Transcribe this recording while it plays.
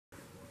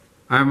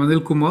I'm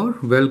Anil Kumar.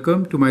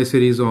 Welcome to my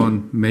series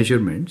on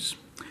measurements.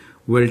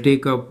 We'll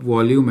take up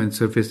volume and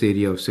surface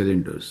area of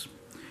cylinders.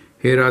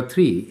 Here are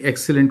three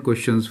excellent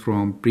questions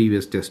from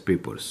previous test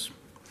papers.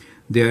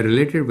 They are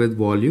related with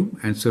volume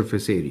and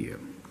surface area.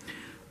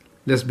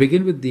 Let's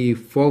begin with the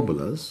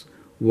formulas.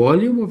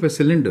 Volume of a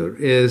cylinder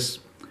is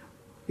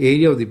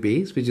area of the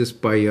base, which is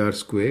pi r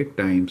squared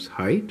times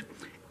height,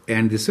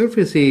 and the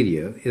surface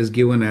area is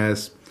given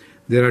as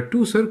there are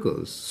two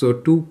circles, so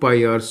 2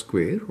 pi r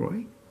squared,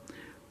 right,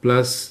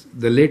 plus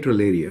the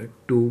lateral area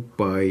 2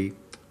 pi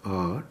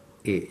r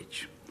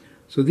h.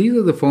 So these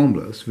are the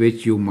formulas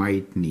which you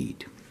might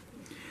need.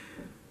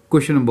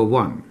 Question number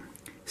 1.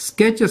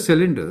 Sketch a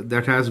cylinder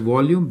that has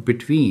volume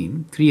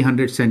between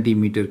 300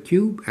 centimeter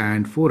cube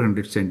and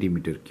 400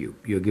 centimeter cube.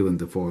 You're given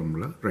the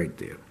formula right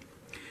there.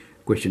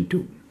 Question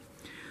 2.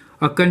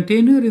 A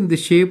container in the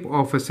shape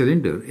of a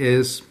cylinder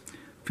is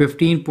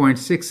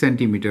 15.6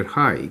 centimeter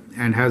high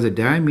and has a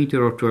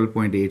diameter of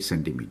 12.8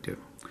 centimeter.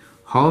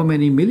 How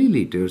many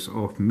milliliters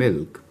of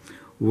milk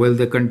will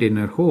the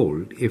container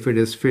hold if it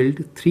is filled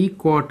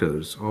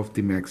 3/4 of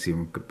the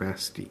maximum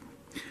capacity?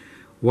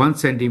 1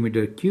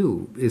 centimeter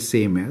cube is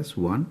same as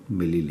 1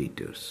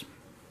 milliliters.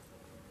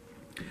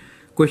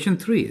 Question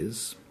 3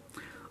 is,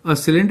 a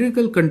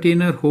cylindrical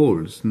container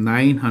holds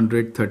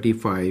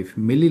 935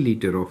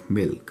 milliliter of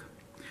milk.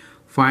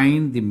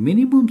 Find the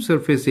minimum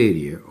surface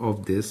area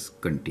of this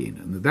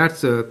container. Now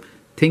that's a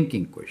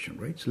thinking question,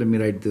 right? So let me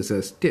write this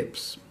as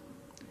tips.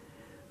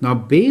 Now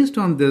based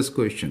on this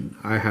question,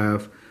 I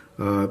have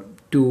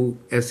two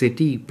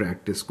SAT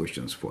practice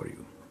questions for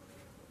you.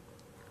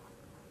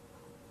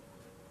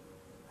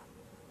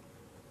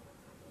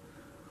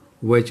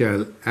 Which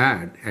I'll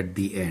add at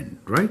the end,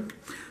 right?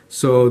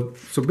 So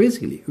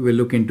basically, we'll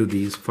look into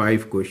these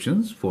 5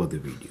 questions for the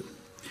video.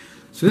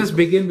 So let's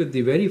begin with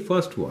the very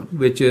first one,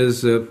 which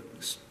is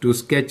to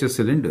sketch a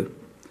cylinder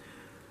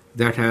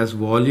that has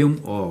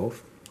volume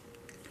of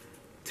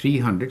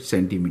 300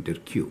 centimeter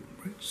cube.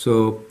 Right?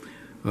 So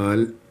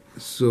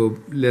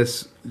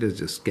let's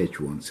just sketch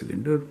one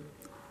cylinder.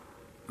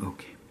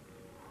 Okay.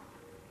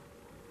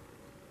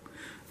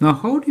 Now,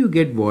 how do you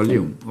get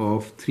volume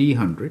of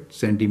 300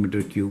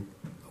 centimeter cube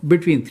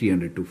between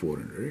 300 to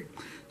 400? Right?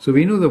 So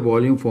we know the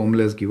volume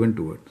formula is given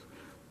to us,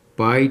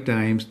 pi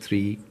times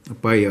 3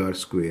 pi r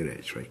square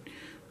h, right?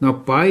 Now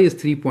pi is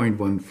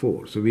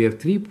 3.14, so we have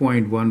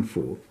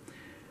 3.14.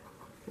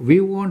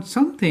 We want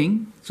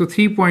something, so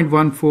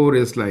 3.14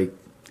 is like,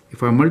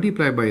 if I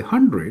multiply by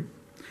 100,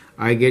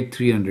 I get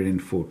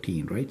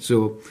 314, right?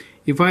 So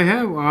if I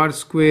have r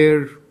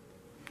square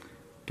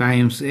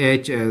times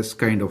h as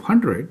kind of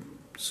 100,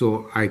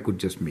 so I could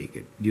just make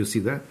it. Do you see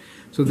that?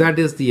 So that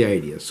is the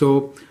idea.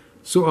 So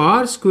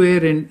r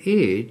square and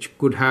h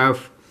could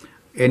have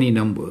any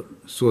number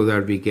so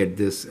that we get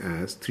this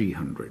as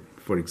 300.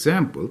 For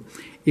example,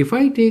 if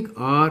I take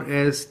r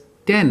as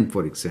 10,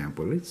 for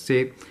example, let's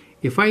say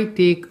if I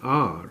take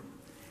r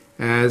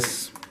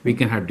as, we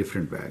can have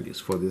different values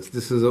for this.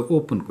 This is an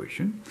open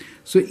question.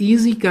 So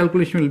easy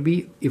calculation will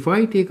be, if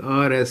I take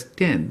r as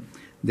 10,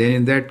 then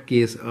in that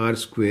case r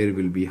square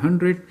will be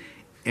 100.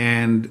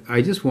 And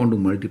I just want to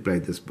multiply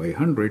this by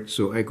 100,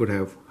 so I could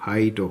have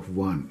height of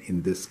 1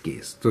 in this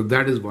case. So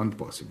that is one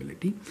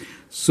possibility.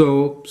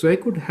 So I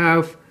could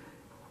have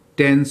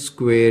 10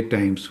 square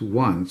times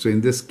 1. So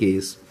in this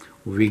case,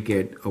 we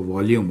get a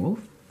volume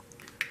of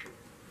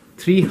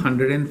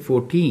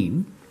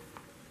 314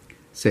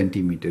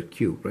 centimeter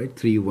cube, right?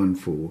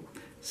 314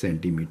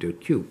 centimeter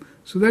cube.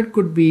 So that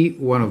could be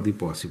one of the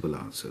possible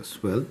answers.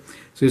 Well,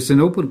 so it's an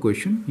open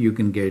question. You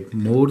can get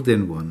more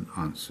than one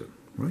answer,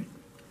 right?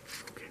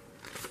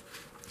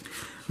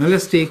 Now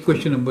let's take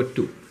question number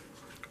 2.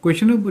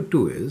 Question number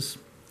 2 is,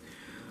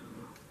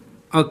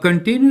 a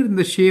container in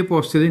the shape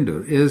of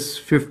cylinder is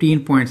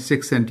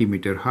 15.6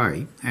 centimeter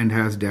high and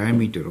has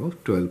diameter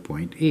of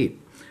 12.8.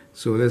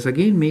 So let's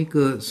again make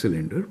a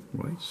cylinder,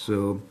 right?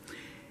 So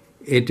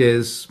it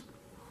is,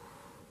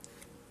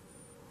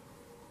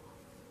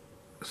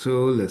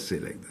 so let's say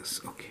like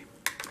this, okay.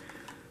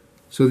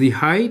 So the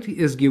height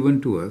is given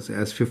to us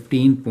as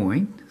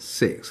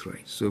 15.6,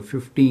 right? So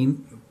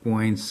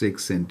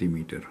 15.6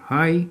 centimeter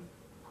high,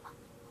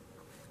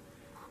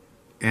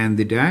 and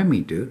the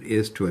diameter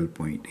is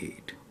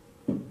 12.8.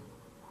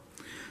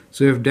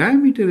 So if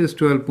diameter is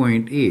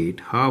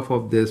 12.8, half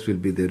of this will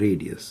be the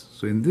radius.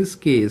 So in this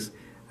case,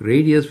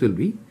 radius will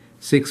be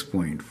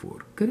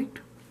 6.4,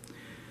 correct?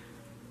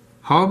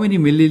 How many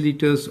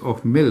milliliters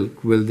of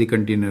milk will the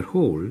container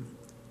hold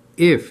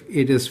if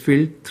it is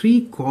filled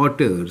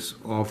 3/4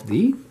 of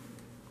the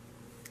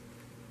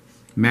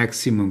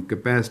maximum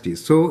capacity?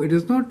 So it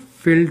is not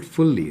filled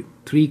fully,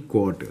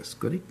 3/4,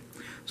 correct?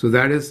 So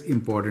that is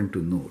important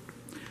to note.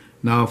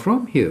 Now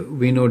from here,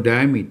 we know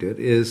diameter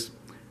is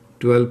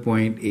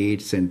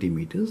 12.8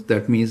 centimeters.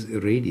 That means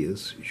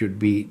radius should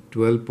be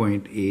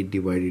 12.8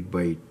 divided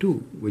by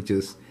 2, which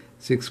is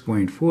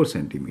 6.4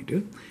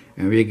 centimeter.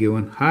 And we are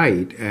given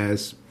height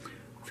as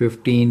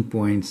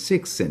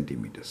 15.6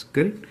 centimeters,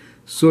 correct?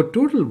 So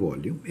total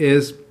volume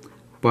is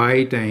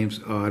pi times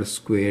r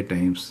square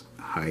times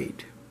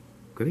height.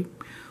 Correct?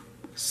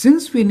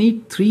 Since we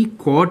need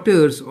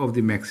 3/4 of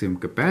the maximum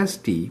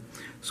capacity,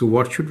 so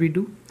what should we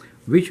do?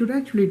 We should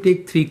actually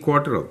take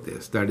 3/4 of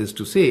this. That is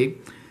to say,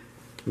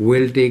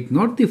 we'll take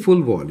not the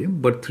full volume,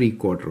 but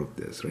 3/4 of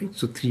this, right?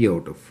 So 3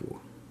 out of 4.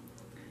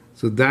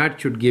 So that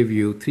should give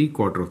you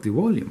 3/4 of the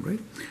volume, right?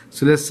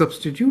 So let's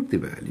substitute the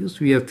values.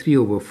 We have 3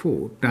 over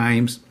 4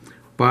 times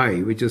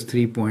pi, which is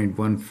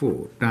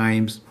 3.14,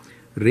 times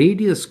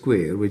radius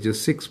square, which is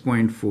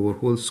 6.4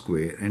 whole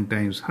square, and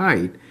times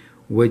height,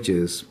 which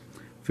is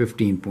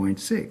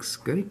 15.6,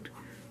 correct?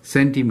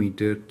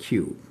 Centimeter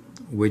cube,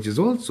 which is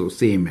also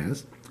same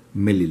as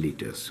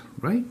milliliters,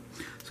 right?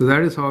 So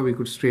that is how we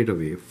could straight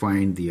away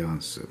find the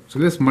answer. So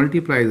let's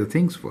multiply the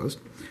things first.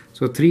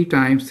 So 3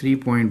 times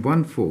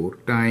 3.14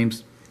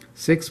 times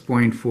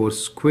 6.4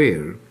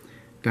 square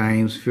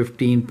times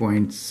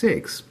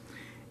 15.6,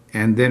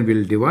 and then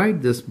we'll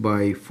divide this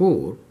by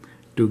 4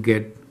 to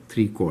get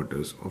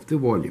 3/4 of the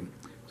volume.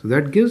 So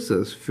that gives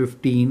us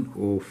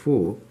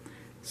 1504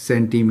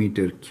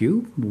 centimeter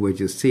cube, which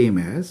is same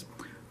as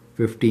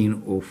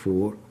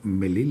 1504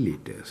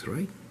 milliliters,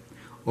 right?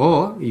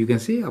 Or you can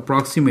say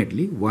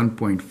approximately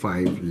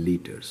 1.5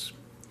 liters,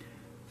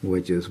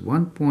 which is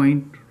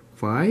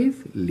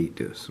 1.5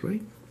 liters,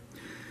 right?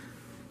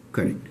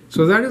 Correct.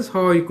 So that is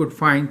how you could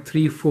find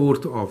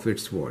 3/4 of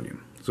its volume.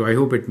 So I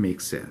hope it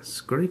makes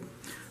sense, correct?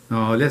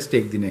 Now let's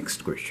take the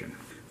next question.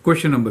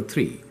 Question number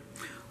 3.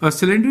 A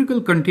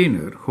cylindrical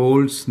container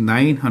holds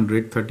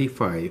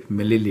 935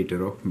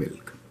 milliliter of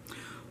milk.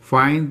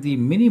 Find the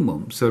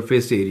minimum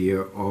surface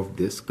area of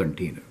this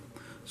container.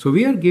 So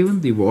we are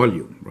given the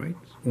volume, right?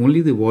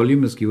 Only the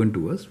volume is given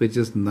to us, which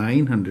is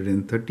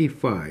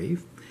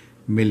 935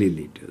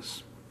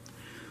 milliliters.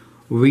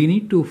 We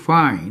need to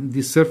find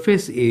the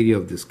surface area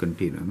of this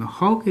container. Now,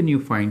 how can you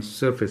find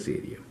surface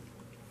area?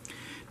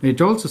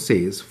 It also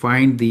says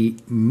find the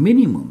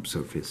minimum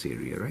surface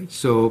area, right?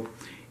 So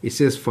it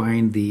says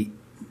find the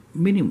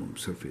minimum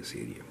surface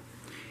area.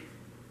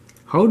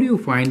 How do you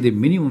find the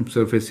minimum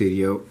surface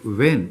area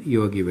when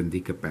you are given the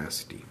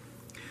capacity?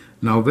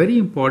 Now, very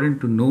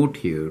important to note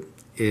here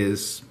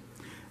is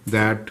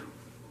that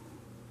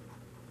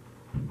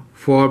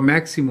for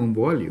maximum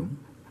volume,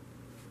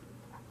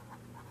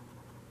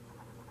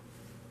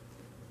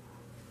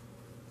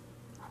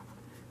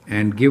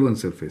 and given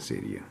surface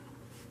area,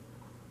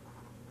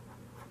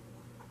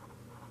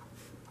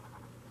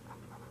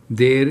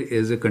 there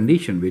is a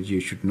condition which you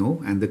should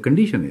know, and the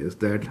condition is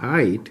that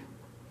height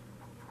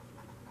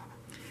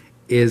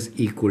is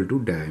equal to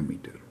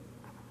diameter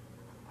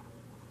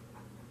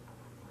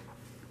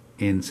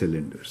in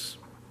cylinders,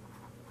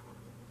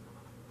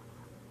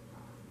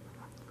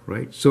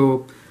 right?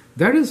 So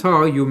that is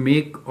how you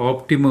make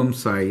optimum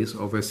size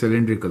of a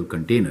cylindrical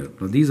container.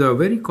 Now these are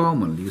very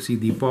common. You see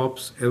the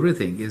pops,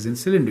 everything is in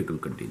cylindrical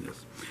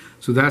containers.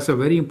 So that's a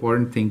very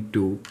important thing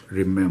to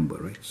remember,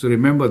 right? So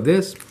remember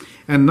this,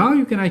 and now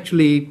you can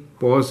actually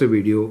pause the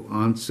video,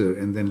 answer,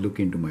 and then look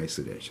into my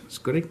suggestions,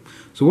 correct?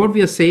 So what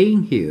we are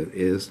saying here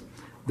is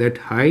that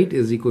height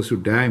is equal to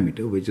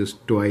diameter, which is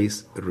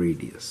twice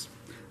radius.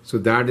 So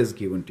that is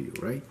given to you,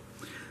 right?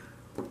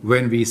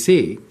 When we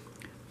say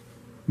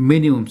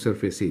minimum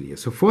surface area.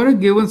 So for a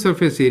given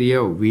surface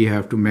area, we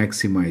have to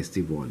maximize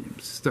the volumes.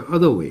 It's the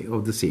other way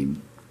of the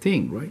same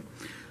thing, right?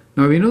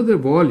 Now we know the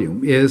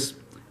volume is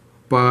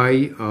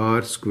pi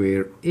r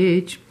square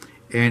h,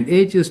 and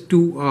h is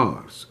 2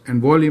 r's,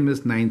 and volume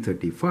is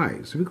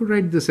 935. So we could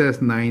write this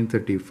as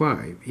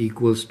 935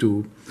 equals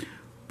to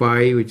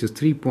pi, which is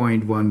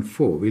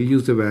 3.14. We'll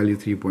use the value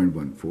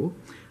 3.14,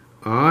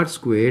 r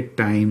squared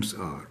times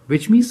r,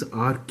 which means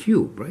r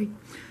cube, right?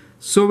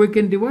 So we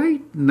can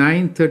divide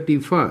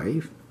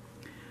 935,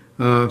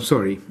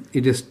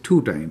 it is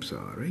 2 times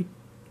r, right?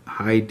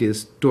 Height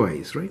is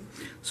twice, right?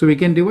 So we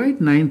can divide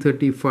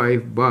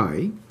 935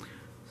 by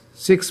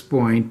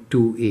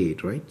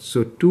 6.28, right?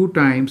 So 2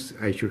 times,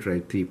 I should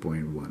write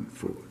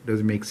 3.14. Does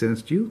it make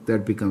sense to you?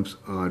 That becomes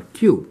r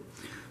cube.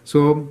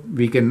 So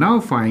we can now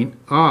find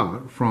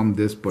r from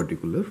this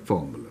particular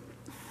formula.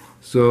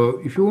 So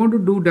if you want to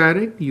do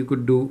direct, you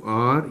could do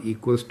r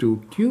equals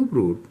to cube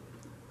root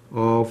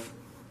of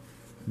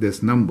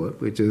this number,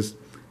 which is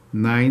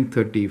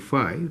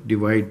 935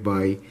 divided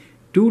by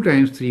 2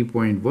 times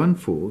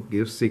 3.14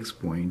 gives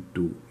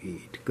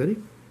 6.28,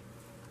 correct?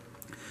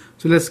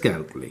 So let's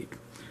calculate.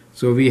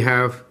 So we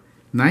have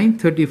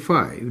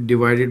 935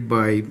 divided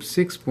by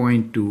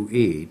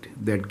 6.28,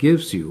 that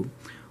gives you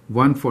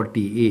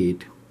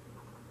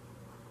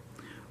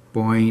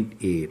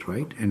 148.8,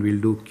 right? And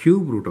we'll do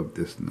cube root of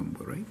this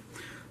number, right?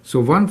 So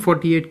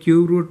 148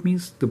 cube root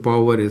means the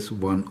power is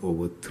 1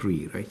 over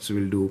 3, right? So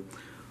we'll do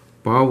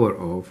power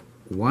of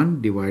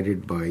 1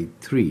 divided by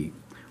 3,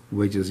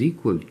 which is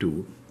equal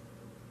to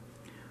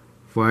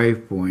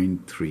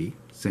 5.3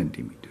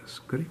 centimeters,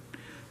 correct?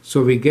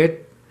 So we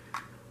get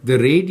the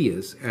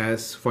radius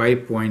as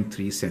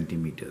 5.3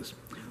 centimeters.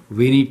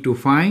 We need to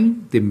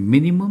find the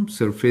minimum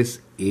surface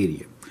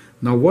area.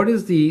 Now what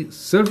is the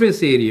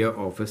surface area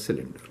of a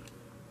cylinder,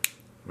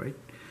 right?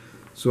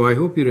 So I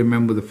hope you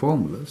remember the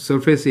formula.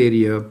 Surface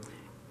area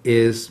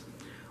is,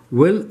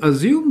 we'll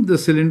assume the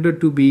cylinder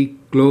to be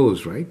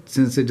closed, right?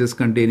 Since it is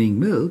containing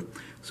milk,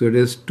 so it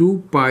is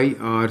 2 pi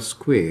r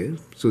square.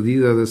 So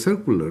these are the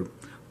circular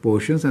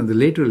portions, and the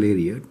lateral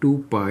area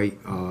 2 pi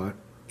r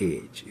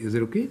h. Is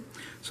it okay?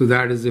 So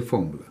that is the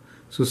formula.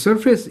 So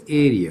surface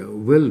area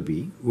will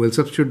be, we'll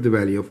substitute the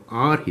value of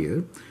r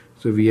here.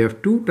 So we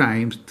have 2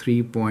 times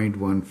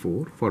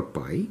 3.14 for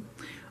pi.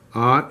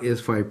 R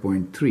is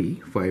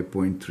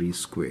 5.3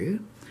 square,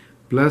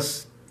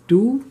 plus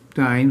 2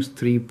 times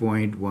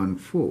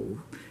 3.14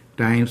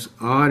 times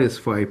r is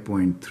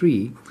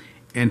 5.3,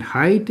 and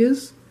height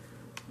is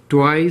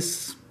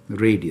twice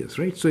radius,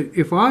 right? So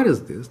if r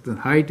is this, then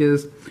height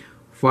is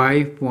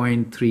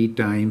 5.3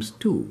 times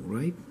 2,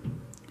 right?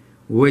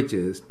 Which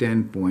is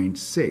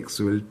 10.6.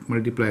 So we'll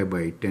multiply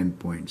by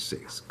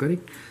 10.6,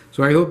 correct?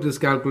 So I hope this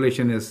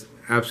calculation is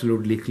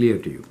absolutely clear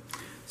to you.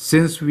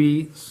 Since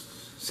we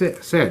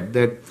said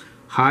that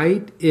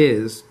height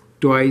is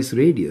twice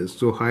radius,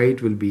 so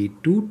height will be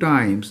 2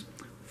 times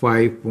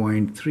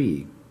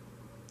 5.3,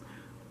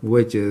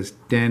 which is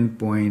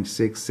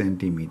 10.6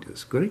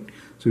 centimeters, correct?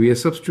 So we are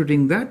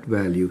substituting that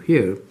value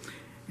here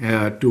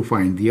to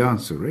find the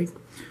answer, right?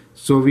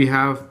 So we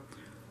have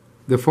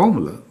the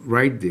formula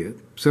right there,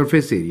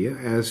 surface area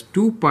as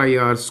 2 pi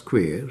r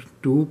square,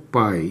 2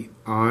 pi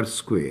r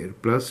square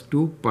plus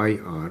 2 pi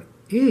r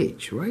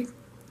h, right?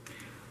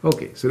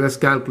 Okay, so let's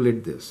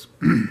calculate this.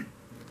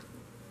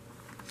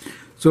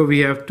 So we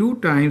have 2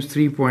 times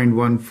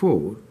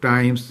 3.14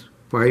 times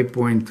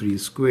 5.3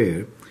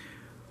 square.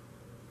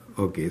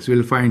 Okay, so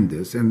we'll find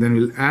this, and then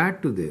we'll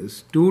add to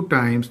this 2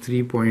 times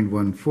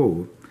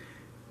 3.14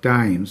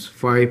 times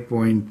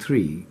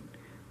 5.3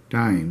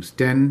 times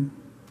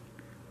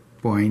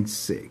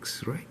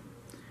 10.6, right?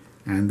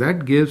 And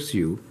that gives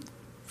you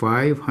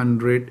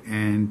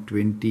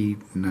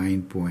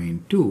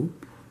 529.2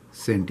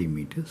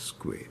 centimeters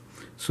square.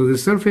 So the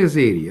surface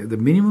area, the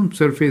minimum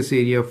surface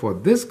area for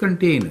this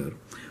container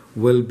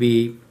will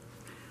be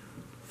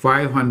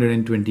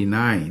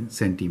 529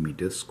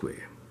 centimeters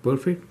square.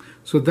 Perfect.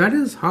 So that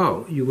is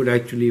how you would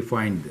actually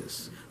find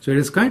this. So it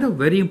is kind of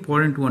very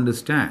important to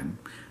understand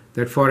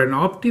that for an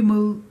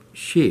optimal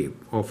shape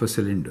of a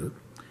cylinder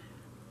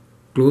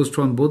closed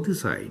on both the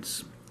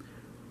sides,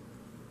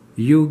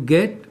 you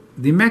get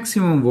the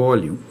maximum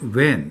volume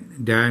when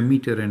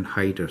diameter and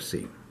height are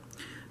same.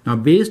 Now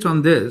based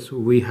on this,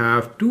 we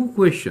have 2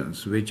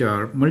 questions which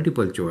are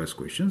multiple choice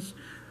questions.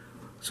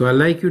 So I'd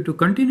like you to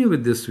continue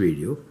with this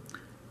video,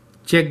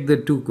 check the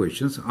 2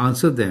 questions,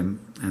 answer them,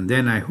 and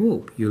then I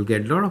hope you'll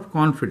get a lot of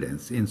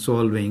confidence in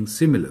solving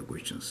similar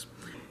questions.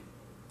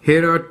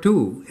 Here are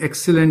 2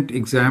 excellent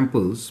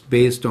examples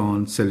based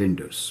on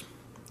cylinders.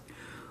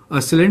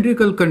 A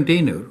cylindrical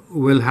container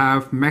will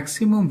have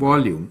maximum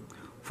volume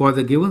for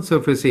the given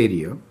surface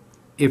area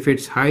if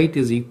its height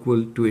is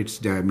equal to its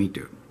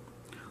diameter.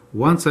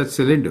 One such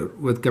cylinder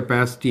with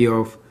capacity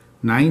of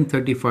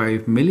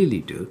 935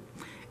 milliliter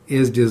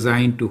is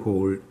designed to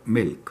hold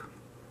milk.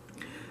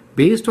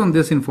 Based on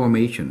this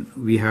information,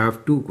 we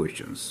have 2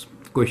 questions.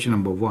 Question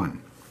number 1.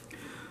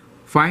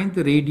 Find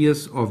the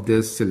radius of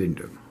this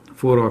cylinder.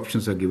 4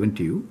 options are given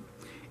to you.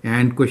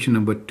 And question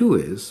number 2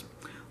 is,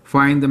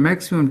 find the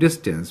maximum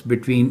distance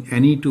between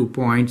any 2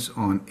 points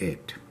on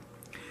it.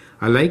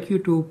 I'd like you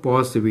to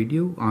pause the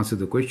video, answer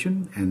the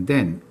question, and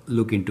then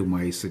look into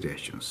my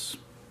suggestions.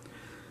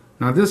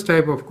 Now this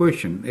type of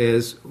question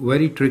is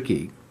very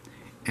tricky,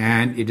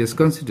 and it is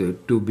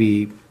considered to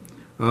be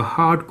a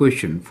hard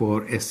question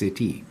for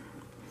SAT.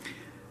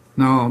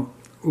 Now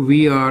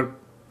we are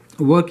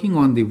working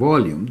on the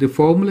volume. The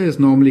formula is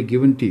normally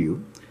given to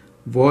you.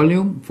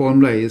 Volume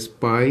formula is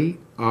pi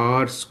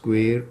r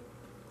square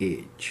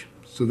h.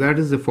 So that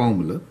is the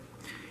formula.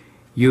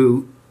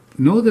 You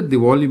know that the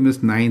volume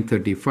is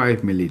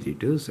 935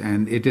 milliliters,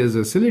 and it is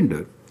a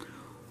cylinder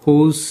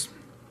whose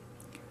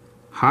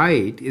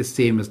height is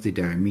same as the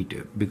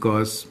diameter,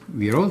 because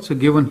we are also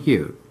given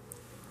here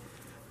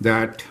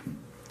that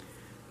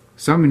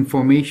some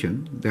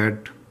information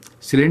that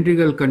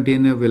cylindrical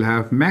container will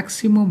have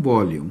maximum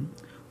volume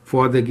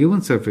for the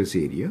given surface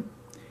area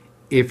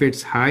if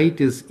its height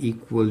is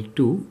equal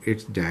to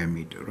its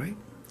diameter, right?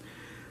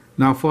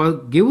 Now for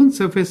given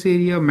surface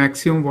area,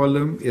 maximum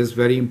volume is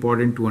very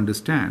important to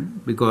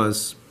understand,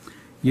 because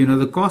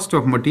the cost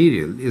of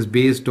material is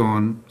based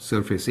on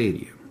surface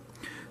area.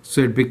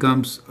 So it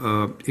becomes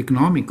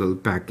economical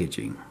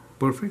packaging.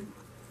 Perfect.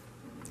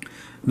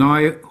 Now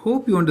I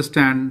hope you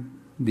understand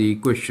the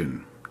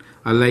question.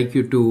 I'd like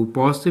you to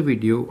pause the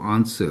video,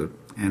 answer,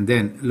 and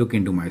then look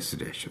into my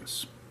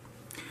suggestions.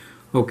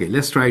 Okay,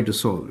 let's try to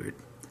solve it.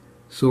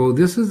 So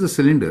this is the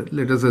cylinder.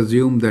 Let us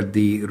assume that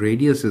the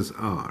radius is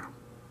r.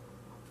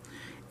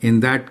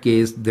 In that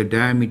case, the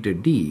diameter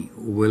d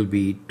will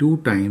be 2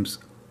 times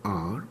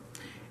r,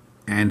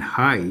 and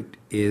height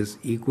is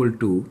equal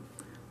to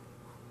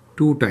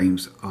 2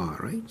 times r,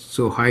 right?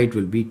 So height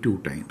will be 2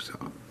 times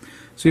r.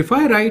 So if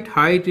I write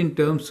height in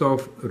terms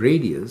of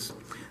radius,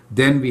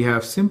 then we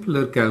have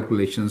simpler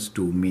calculations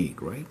to make,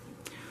 right?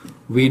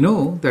 we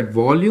know that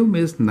volume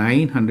is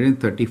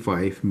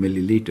 935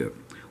 milliliter.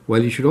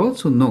 Well, you should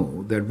also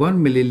know that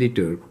 1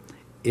 milliliter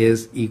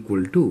is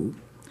equal to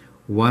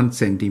 1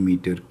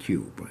 centimeter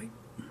cube, right?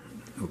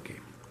 Okay.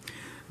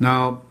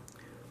 Now,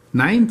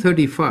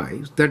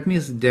 935, that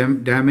means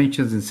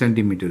dimensions in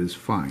centimeter is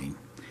fine.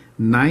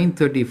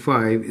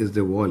 935 is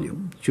the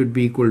volume, should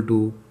be equal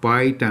to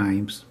pi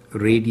times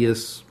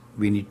radius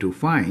we need to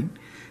find.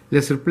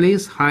 Let's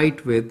replace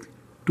height with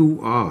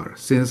 2r,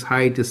 since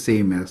height is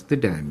same as the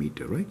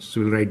diameter, right?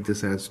 So we'll write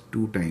this as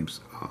 2 times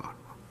r.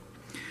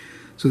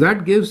 So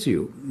that gives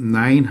you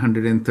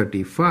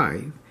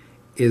 935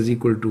 is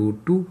equal to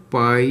 2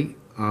 pi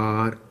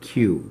r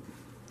cube.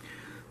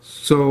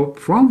 So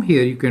from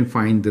here you can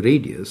find the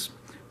radius.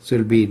 So it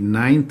will be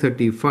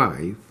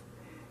 935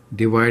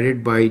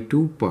 divided by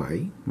 2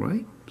 pi,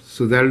 right?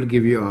 So that will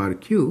give you r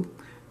cube.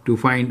 To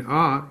find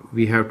r,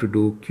 we have to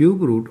do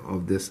cube root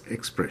of this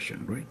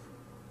expression, right?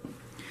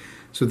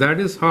 So that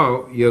is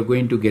how you're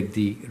going to get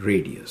the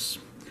radius.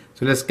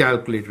 So let's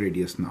calculate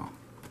radius now.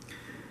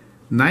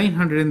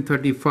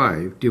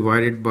 935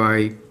 divided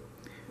by,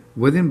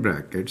 within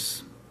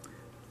brackets,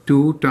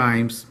 2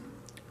 times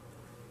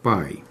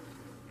pi,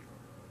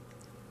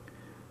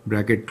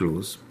 bracket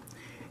close,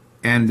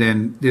 and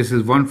then this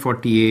is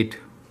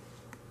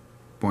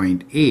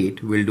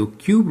 148.8. We'll do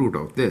cube root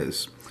of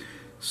this.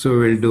 So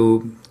we'll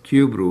do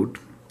cube root.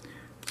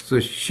 So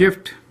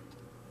shift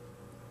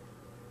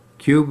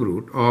cube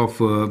root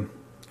of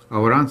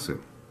our answer.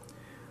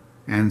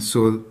 And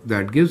so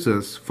that gives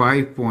us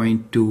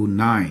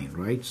 5.29,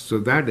 right? So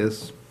that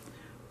is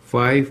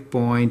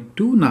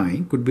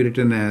 5.29 could be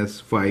written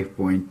as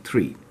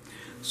 5.3.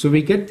 So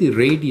we get the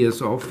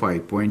radius of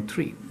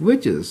 5.3,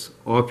 which is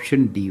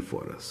option D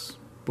for us.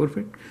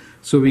 Perfect.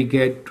 So we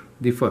get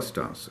the first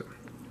answer.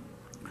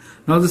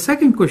 Now the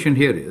second question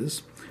here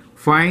is,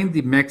 find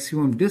the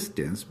maximum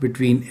distance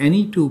between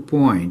any 2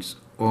 points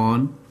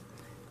on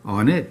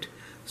it.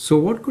 So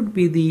what could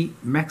be the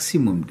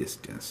maximum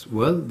distance?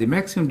 Well, the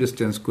maximum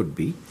distance could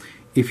be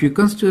if you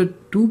consider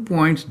 2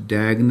 points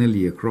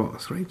diagonally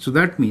across, right? So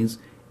that means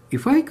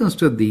if I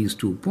consider these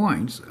 2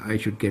 points, I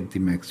should get the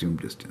maximum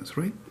distance,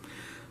 right?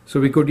 So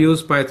we could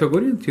use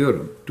Pythagorean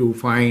theorem to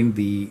find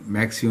the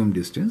maximum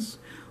distance.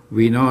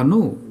 We now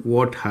know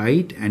what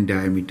height and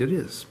diameter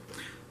is.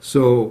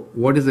 So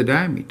what is the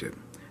diameter?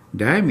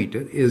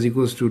 Diameter is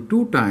equals to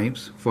 2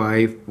 times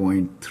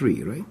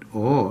 5.3, right?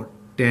 Or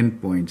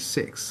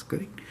 10.6,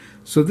 correct?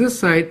 So this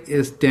side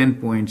is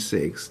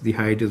 10.6. The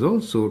height is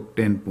also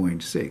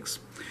 10.6.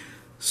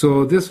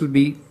 So this will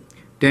be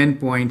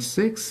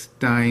 10.6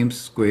 times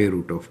square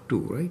root of 2,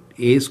 right?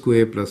 A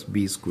square plus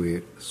b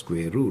square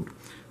square root.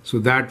 So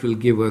that will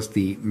give us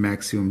the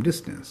maximum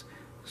distance.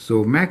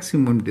 So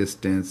maximum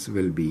distance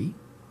will be,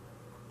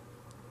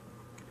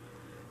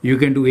 you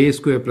can do a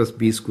square plus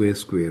b square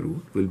square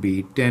root will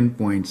be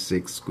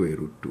 10.6 square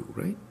root 2,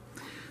 right?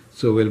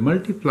 So we'll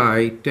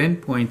multiply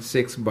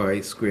 10.6 by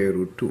square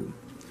root 2.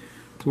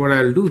 So what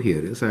I'll do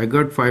here is, I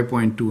got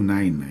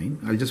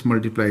 5.299. I'll just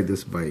multiply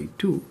this by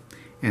 2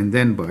 and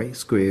then by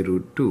square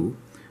root 2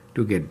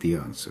 to get the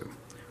answer.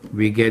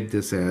 We get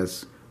this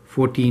as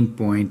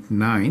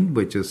 14.9,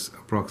 which is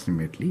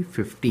approximately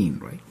 15,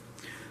 right?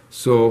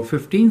 So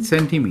 15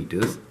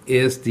 centimeters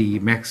is the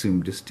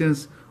maximum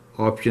distance.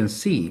 Option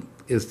C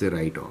is the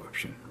right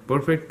option.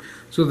 Perfect.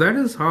 So that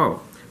is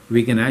how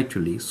we can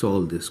actually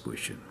solve this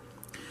question.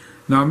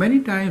 Now, many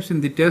times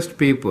in the test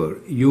paper,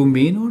 you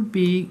may not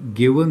be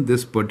given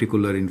this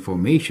particular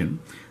information,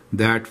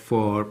 that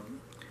for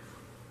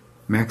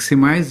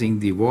maximizing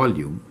the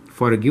volume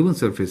for a given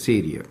surface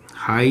area,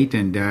 height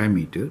and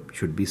diameter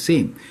should be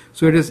same.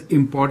 So it is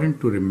important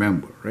to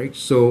remember, right?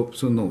 So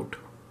note,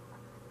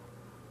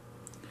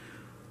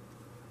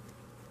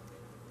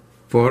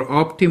 for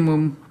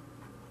optimum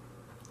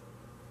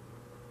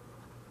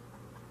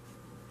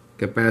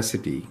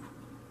capacity,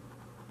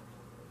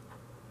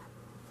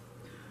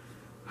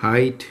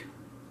 height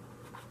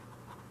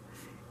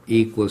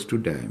equals to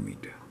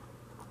diameter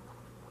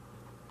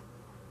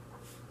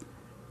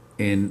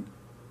in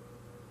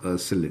a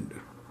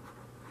cylinder.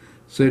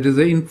 So it is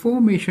the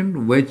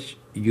information which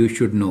you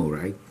should know,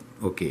 right?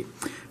 Okay.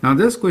 Now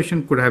this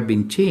question could have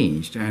been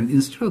changed, and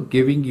instead of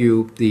giving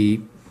you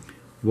the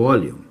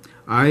volume,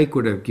 I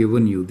could have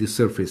given you the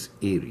surface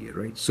area,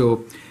 right?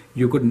 So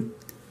you could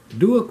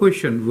do a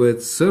question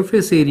with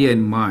surface area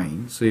in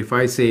mind. So if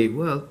I say,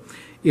 well,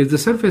 if the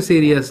surface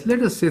area is, let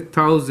us say,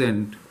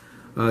 1000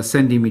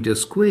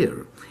 centimeters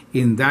square,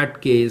 in that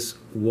case,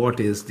 what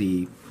is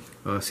the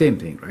same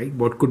thing, right?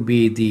 What could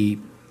be the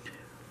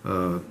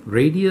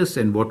radius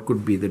and what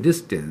could be the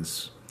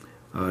distance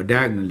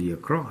diagonally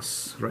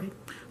across, right?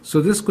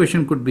 So this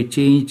question could be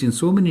changed in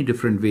so many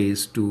different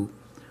ways to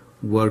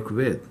work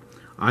with.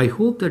 I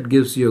hope that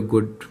gives you a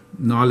good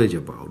knowledge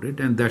about it,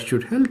 and that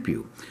should help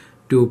you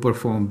to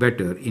perform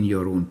better in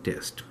your own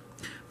test.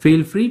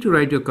 Feel free to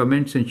write your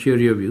comments and share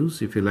your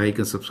views. If you like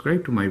and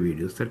subscribe to my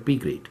videos, that'd be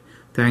great.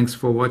 Thanks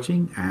for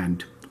watching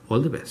and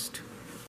all the best.